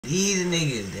These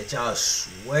niggas that y'all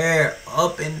swear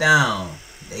up and down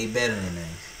they better than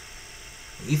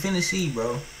us. We finna see,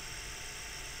 bro.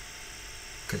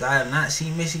 Cause I have not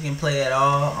seen Michigan play at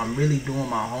all. I'm really doing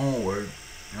my homework.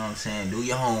 You know what I'm saying? Do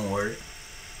your homework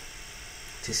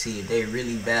to see if they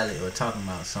really valid or talking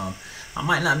about something. I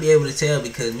might not be able to tell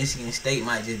because Michigan State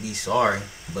might just be sorry,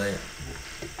 but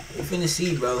we finna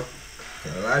see, bro.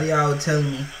 Cause a lot of y'all were telling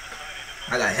me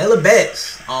I got hella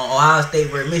bets on Ohio State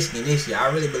versus Michigan this year.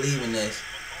 I really believe in this.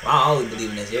 Well, I always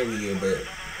believe in this every year, but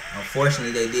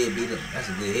unfortunately they did beat us. That's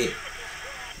a good hit.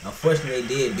 Unfortunately they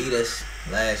did beat us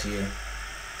last year.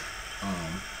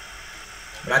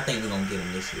 But I think we're gonna get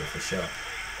them this year for sure.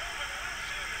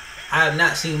 I have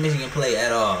not seen Michigan play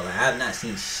at all. Like, I have not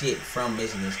seen shit from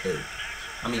Michigan State.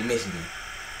 I mean Michigan.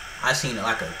 I seen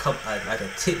like a couple, like a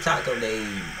TikTok of they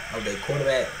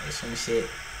quarterback or some shit,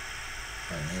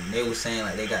 and they were saying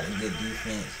like they got a good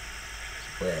defense.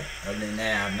 But other than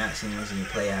that, I've not seen Michigan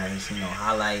play. I ain't seen no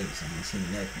highlights. I ain't seen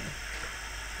nothing.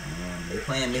 They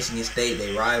playing Michigan State.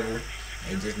 They rival.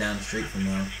 They just down the street from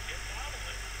them.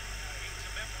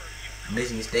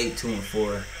 Michigan State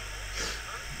 2-4.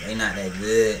 They not that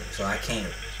good, so I can't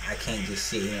just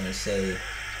sit here and say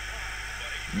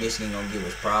Michigan gonna give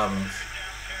us problems.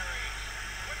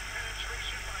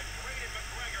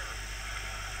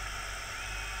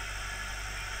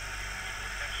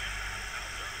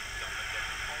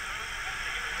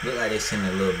 Look like they sending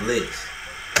a little blitz.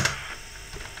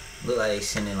 Look like they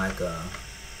sending like a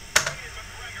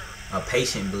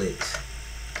patient blitz.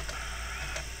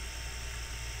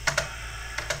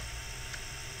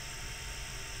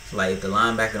 So like if the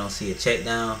linebacker don't see a check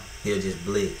down, he'll just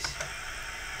blitz.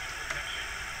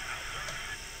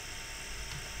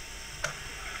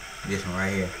 This one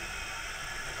right here.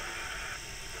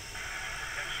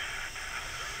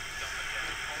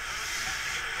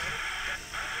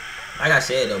 Like I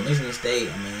said though, Michigan State,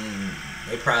 I mean,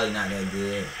 they probably not that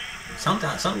good.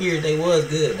 Sometimes, some years they was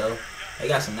good though. They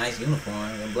got some nice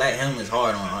uniforms. And black helmet's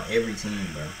hard on every team,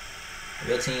 bro. If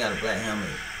your team got a black helmet,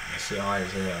 that shit hard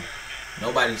as hell.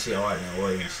 Nobody shit harder than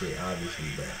Oregon shit, obviously,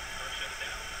 but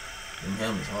them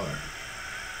helmets hard.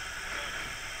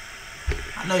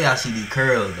 I know y'all see these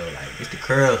curls though, like it's the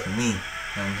curls for me. You know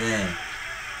what I'm saying?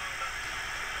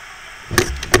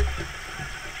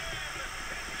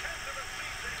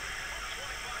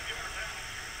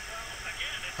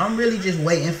 I'm really just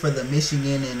waiting for the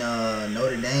Michigan and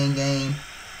Notre Dame game.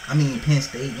 I mean Penn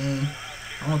State game.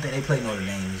 I don't think they play Notre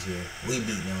Dame this year. We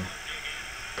beat them,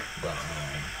 but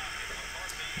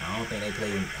I don't think they play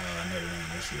Notre Dame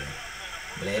this year.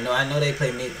 But I know they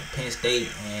play Penn State,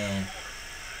 and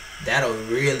that'll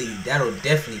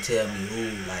definitely tell me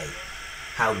who, like,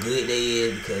 how good they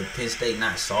is, because Penn State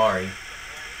not sorry.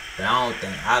 But I don't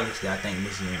think, obviously I think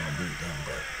Michigan gonna beat them,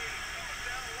 but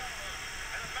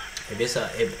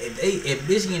if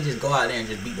Michigan just go out there and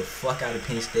just beat the fuck out of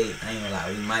Penn State, I ain't gonna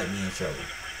lie, we might be in trouble.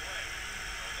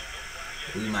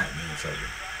 We might be in trouble.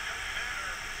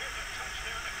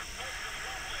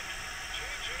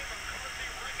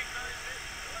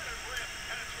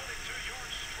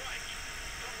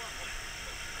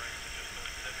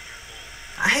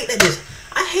 I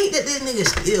hate that this nigga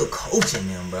still coaching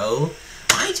them, bro.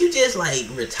 Why ain't you just like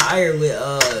retire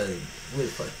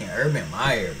with fucking Urban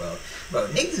Meyer, bro? Bro,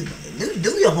 niggas,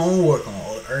 do your homework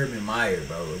on Urban Meyer,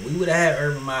 bro. If we would have had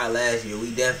Urban Meyer last year,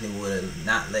 we definitely would have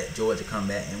not let Georgia come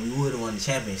back, and we would have won the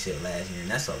championship last year,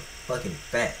 and that's a fucking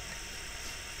fact.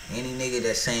 Any nigga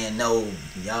that's saying no,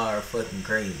 y'all are fucking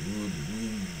crazy.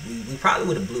 We probably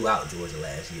would have blew out Georgia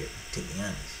last year, to be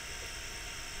honest.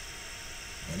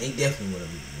 And they definitely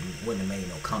wouldn't have made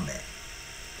no comeback.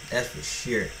 That's for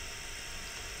sure.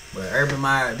 But Urban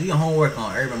Meyer, do your homework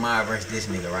on Urban Meyer versus this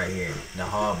nigga right here, the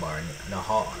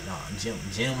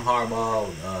Jim Harbaugh,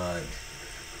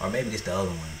 or maybe this the other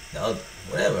one,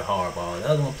 whatever Harbaugh. The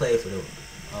other one played for the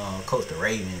coach the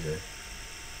Ravens, or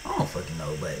I don't fucking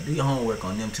know. But do your homework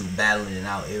on them two battling it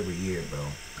out every year, bro.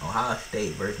 Ohio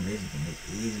State versus Michigan is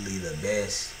easily the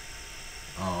best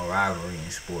rivalry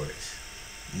in sports.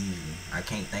 Easily, I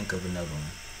can't think of another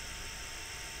one.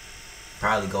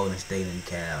 Probably Golden State and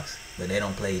the Cavs, but they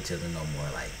don't play each other no more.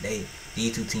 Like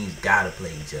these two teams gotta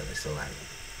play each other. So like,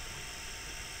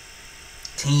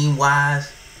 team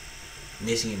wise,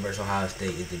 Michigan versus Ohio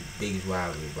State is the biggest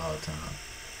rivalry of all time,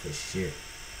 for sure.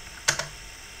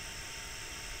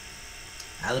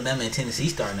 Alabama and Tennessee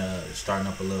starting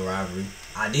up a little rivalry.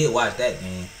 I did watch that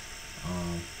game.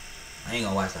 I ain't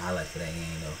gonna watch the highlights for that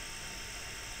game though.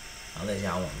 Unless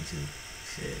y'all want me to.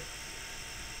 Shit.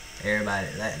 Everybody,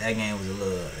 that game was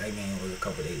a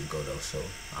couple days ago though, so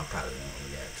I probably won't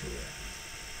react to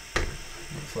it.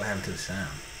 What happened to the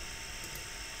sound?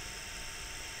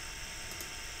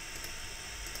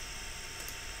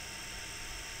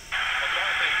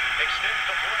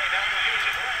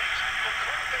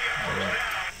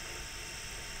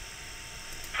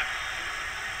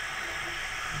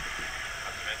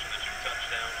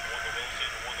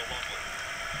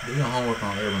 Do your homework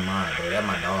on Urban Meyer, bro. That's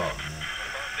my dog, man.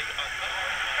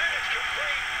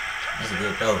 That's a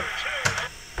good throw.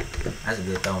 That's a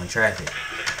good throw in traffic.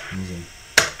 Let me see.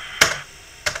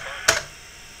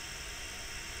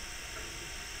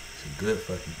 It's a good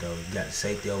fucking throw. You got the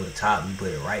safety over the top. You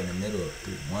put it right in the middle of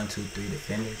 1, 2, 3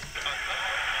 defenders.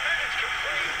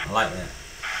 I like that.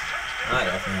 I like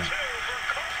that for him.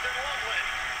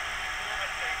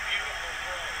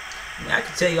 I mean, I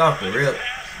can tell you off the rip,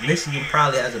 Michigan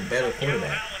probably has a better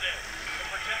quarterback.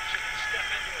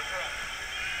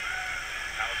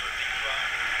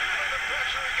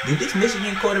 Did this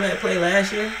Michigan quarterback play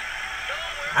last year?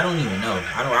 I don't even know.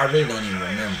 I really don't even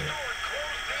remember.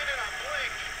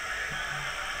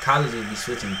 Colleges be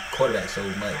switching quarterbacks so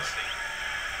much.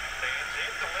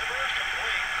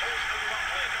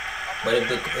 But if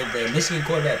the Michigan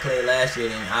quarterback played last year,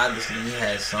 then obviously he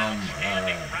has some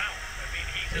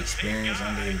experience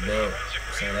under his belt.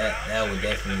 So that would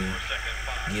definitely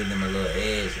give them a little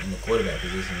edge in the quarterback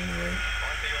position anyway.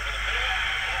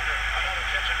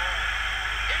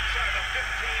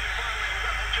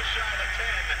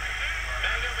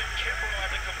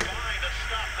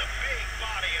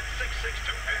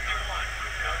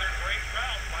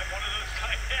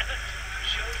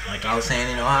 Like I was saying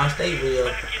in the Ohio State video,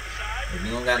 if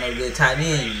you don't got no good tight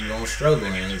end, you're going to struggle.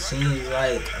 And it seems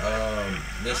like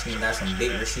Michigan got some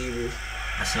big receivers.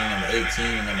 I seen number 18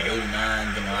 and number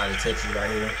 89 getting a lot of touches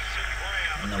right here.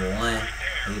 And number 1,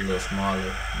 he's a little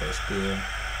smaller, but still.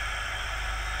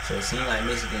 So it seems like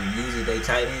Michigan uses their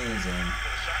tight ends. And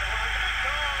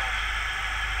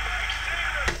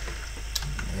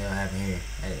what happened here?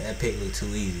 That pick looked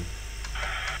too easy.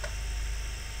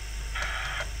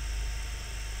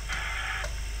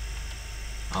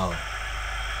 Oh,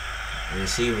 the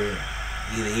receiver,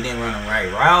 either he didn't run the right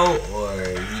route or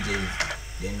he just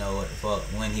didn't know what the fuck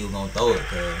when he was gonna throw it.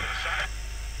 Cause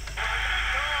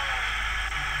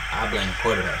I blame the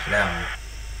quarterback for that one.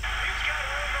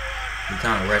 He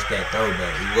kind of rushed that throw,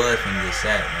 but he was finna get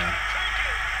sacked, man.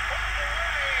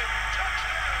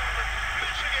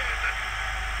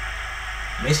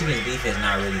 Michigan's defense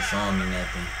not really showing me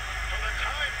nothing.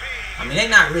 I mean, they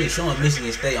not really showing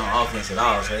Michigan State on offense at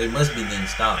all, so they must be getting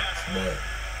stops. But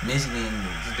Michigan's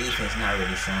defense not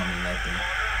really showing me nothing.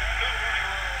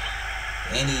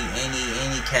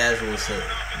 Any casual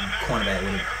cornerback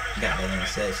would have got that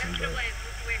interception, but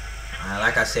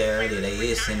like I said earlier, they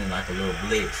is sending like a little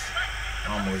blitz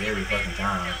almost every fucking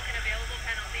time.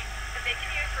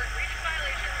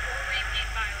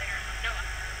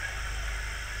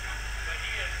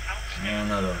 I don't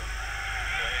know though.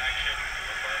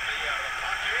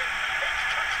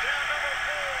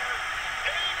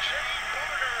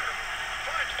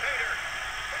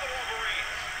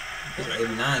 This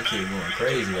 89 kid going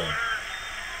crazy though.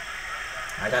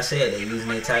 Like I said, they using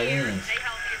their tight ends.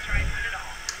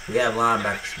 We have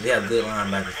linebackers. We have good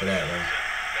linebackers for that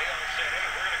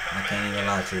though. I can't even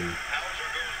lie to you.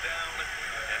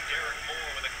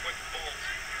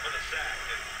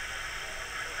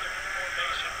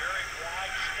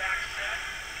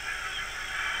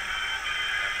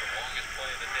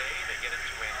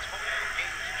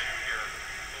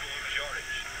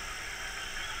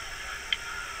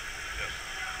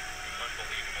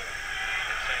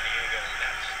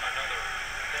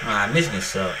 Michigan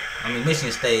suck. I mean,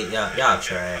 Michigan State, y'all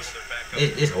trash.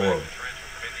 It's horrible.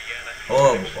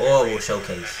 Horrible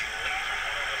showcase.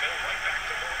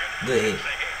 Good hit.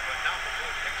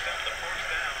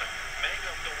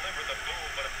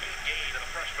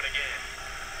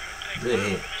 Good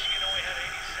hit.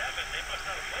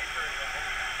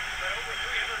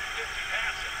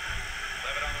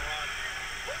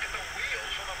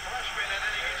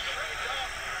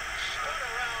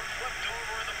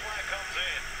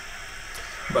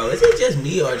 Bro, is it just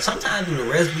me or sometimes do the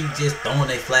refs be just throwing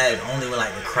their flags only when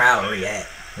like the crowd react?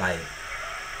 Like,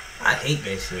 I hate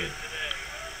that shit.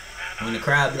 When the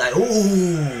crowd be like,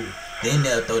 ooh, then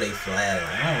they'll throw their flag.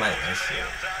 Like, I don't like that shit.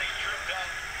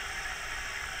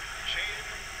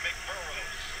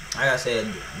 Like I said,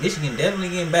 Michigan definitely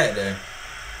getting back there.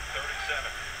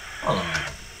 Hold on.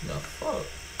 The fuck?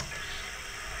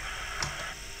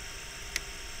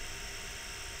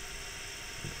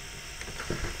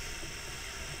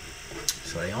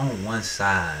 So they on one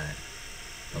side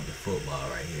of the football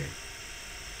right here.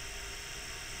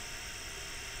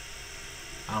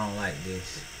 I don't like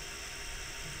this.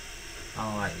 I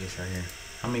don't like this right here.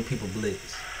 How many people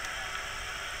blitz?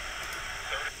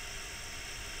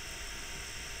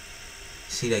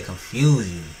 See, they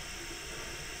confuse you.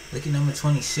 Look at number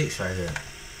 26 right here.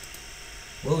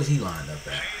 What was he lined up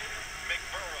at?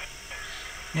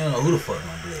 You don't know who the fuck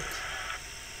gonna blitz.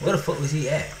 Where the fuck was he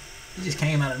at? He just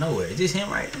came out of nowhere. Is this him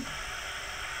right there?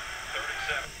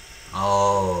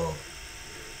 Oh.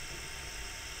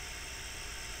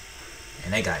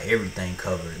 And they got everything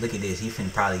covered. Look at this. He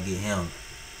finna probably get him.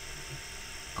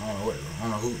 I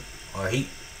don't know who, or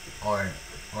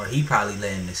he probably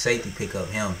letting the safety pick up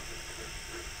him.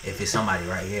 If it's somebody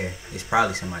right here, it's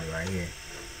probably somebody right here.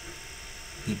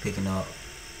 He picking up.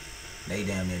 They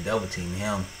damn near double team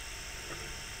him.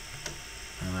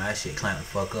 That shit clamp the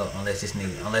fuck up unless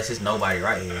it's nobody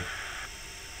right here.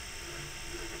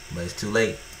 But it's too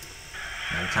late.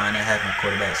 By the time that happens,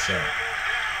 quarterback sack.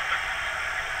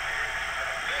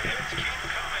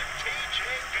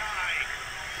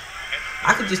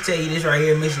 I could just tell you this right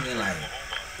here, Michigan, like,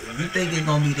 if you think it's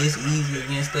gonna be this easy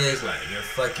against us, like, you're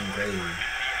fucking crazy.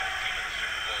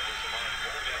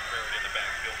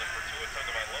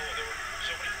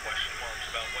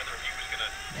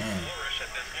 Damn.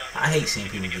 I hate seeing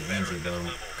people get injured, bro.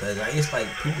 Cause it's like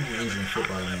people get injured in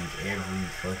football games every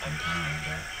fucking time,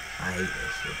 bro. I hate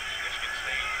that shit.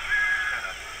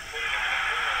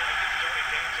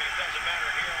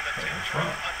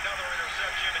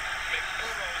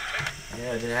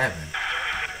 Yeah, it just happened.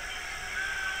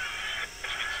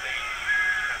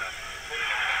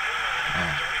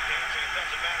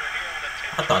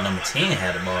 I thought number 10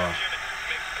 had the ball.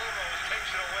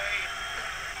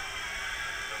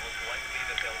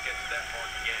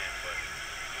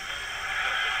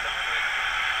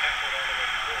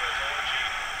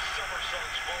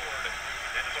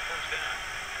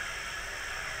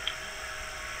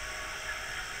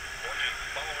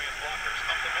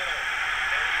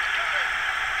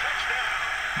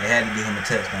 They had to give him a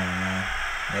touchdown, man.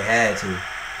 They had to.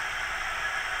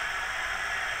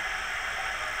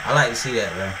 I like to see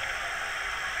that, bro.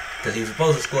 Because he was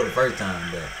supposed to score the first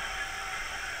time, but...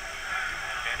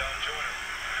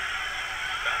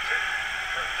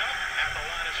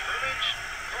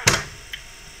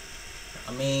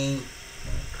 I mean...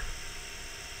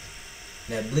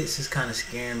 that blitz is kind of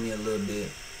scaring me a little bit.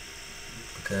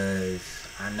 Because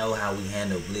I know how we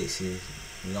handle blitzes.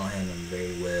 We don't handle them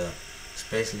very well.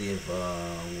 Especially if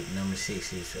number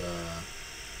 6 is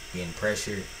getting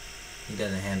pressured. He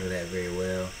doesn't handle that very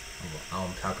well.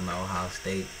 I'm talking about Ohio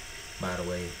State, by the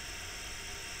way.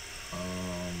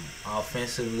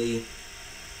 Offensively,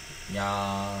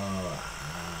 y'all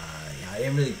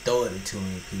didn't really throw it to too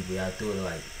many people. Y'all threw it to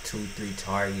like 2-3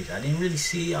 targets. I didn't really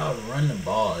see y'all run the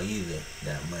ball either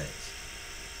that much.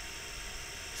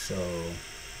 So,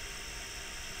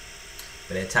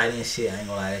 but that tight end shit, I ain't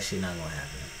gonna lie, that shit not gonna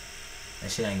happen. That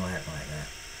shit ain't gonna happen like that.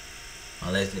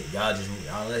 Unless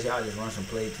y'all just run some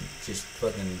plays to just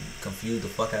fucking confuse the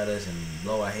fuck out of us and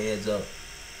blow our heads up.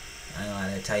 I ain't gonna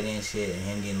lie, that tight end shit and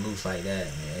him getting loose like that,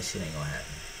 yeah, that shit ain't gonna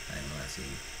happen. I ain't gonna lie to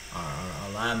you. Our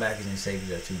linebackers and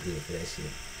safeties are too good for that shit.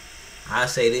 I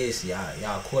say this,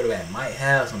 y'all quarterback might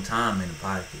have some time in the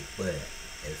pocket, but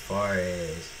as far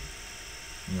as,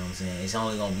 you know what I'm saying, it's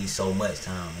only gonna be so much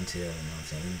time until, you know what I'm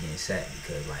saying, he's getting sacked,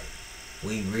 because like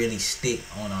we really stick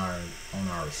on our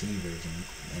receivers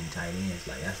and tight ends.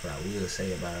 Like, that's what I will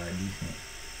say about our defense.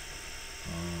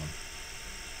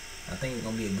 I think it's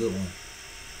gonna be a good one.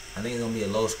 I think it's gonna be a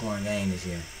low scoring game this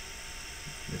year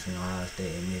between Ohio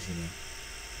State and Michigan.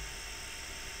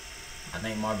 I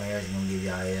think Marvin Harris is gonna give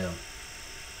y'all hell.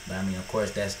 But I mean, of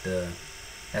course, that's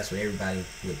what everybody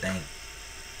would think.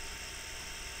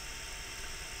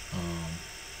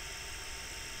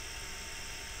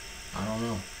 I don't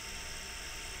know.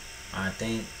 I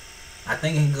think it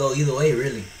can go either way,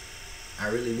 really. I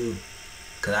really do.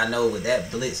 Cause I know with that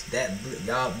blitz,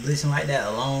 y'all blitzing like that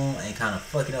alone and kind of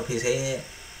fucking up his head,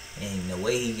 and the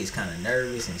way he gets kind of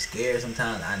nervous and scared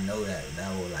sometimes, I know that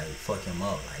would like fuck him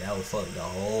up. Like, that would fuck our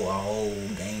whole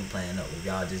game plan up if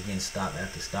y'all just getting stop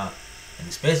after stop, and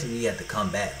especially if we have to come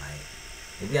back. Like,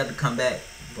 if we have to come back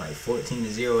like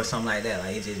 14-0 or something like that,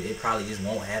 like it probably just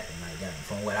won't happen like that.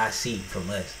 From what I see from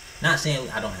us, not saying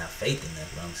I don't have faith in us,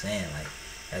 but I'm saying like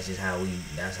that's just how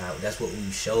that's what we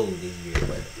showed this year.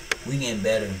 But we getting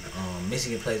better.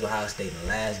 Michigan plays Ohio State in the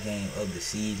last game of the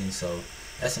season, so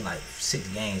that's in like 6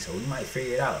 games. So we might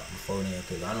figure it out before then.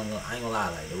 Cause I ain't gonna lie,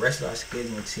 like the rest of our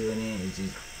schedule until then is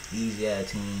just easy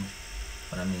ass teams.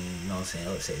 But I mean, you know what I'm saying,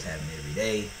 upsets happen every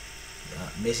day.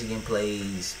 Michigan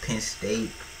plays Penn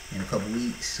State in a couple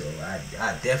weeks, so I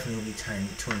definitely will be tuning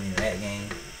into that game.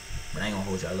 But I ain't gonna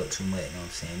hold y'all up too much, you know what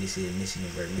I'm saying? This is Michigan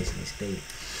versus Michigan State.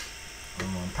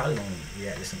 Probably gonna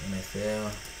react to some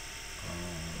NFL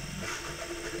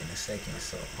in a second.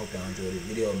 So hope y'all enjoyed the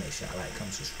video. Make sure y'all like,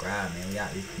 comment, subscribe, man. We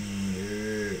out this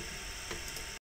thing.